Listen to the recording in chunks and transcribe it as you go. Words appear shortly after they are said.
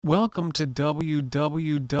Welcome to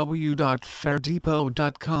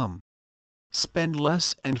www.faredepot.com. Spend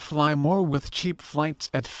less and fly more with cheap flights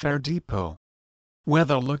at Fare Depot.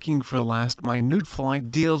 Whether looking for last-minute flight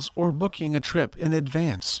deals or booking a trip in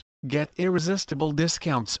advance, get irresistible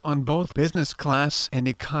discounts on both business class and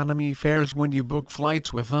economy fares when you book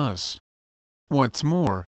flights with us. What's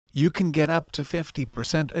more, you can get up to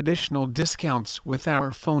 50% additional discounts with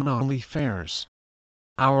our phone-only fares.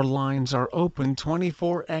 Our lines are open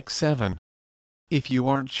 24/7. If you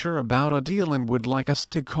aren't sure about a deal and would like us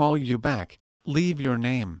to call you back, leave your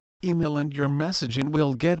name, email and your message and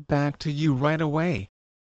we'll get back to you right away.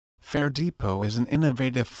 Fare Depot is an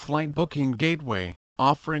innovative flight booking gateway,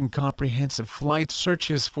 offering comprehensive flight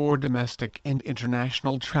searches for domestic and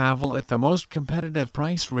international travel at the most competitive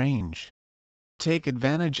price range. Take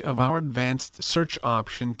advantage of our advanced search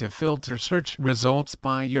option to filter search results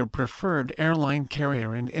by your preferred airline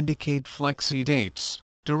carrier and indicate flexi dates,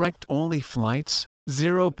 direct-only flights,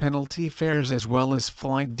 zero-penalty fares as well as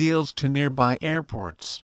flight deals to nearby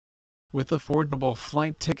airports. With affordable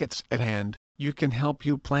flight tickets at hand, you can help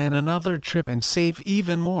you plan another trip and save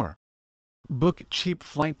even more. Book cheap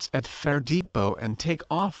flights at Fare Depot and take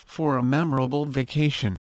off for a memorable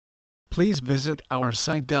vacation. Please visit our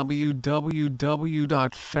site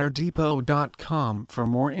www.faredepot.com for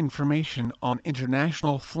more information on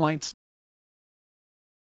international flights,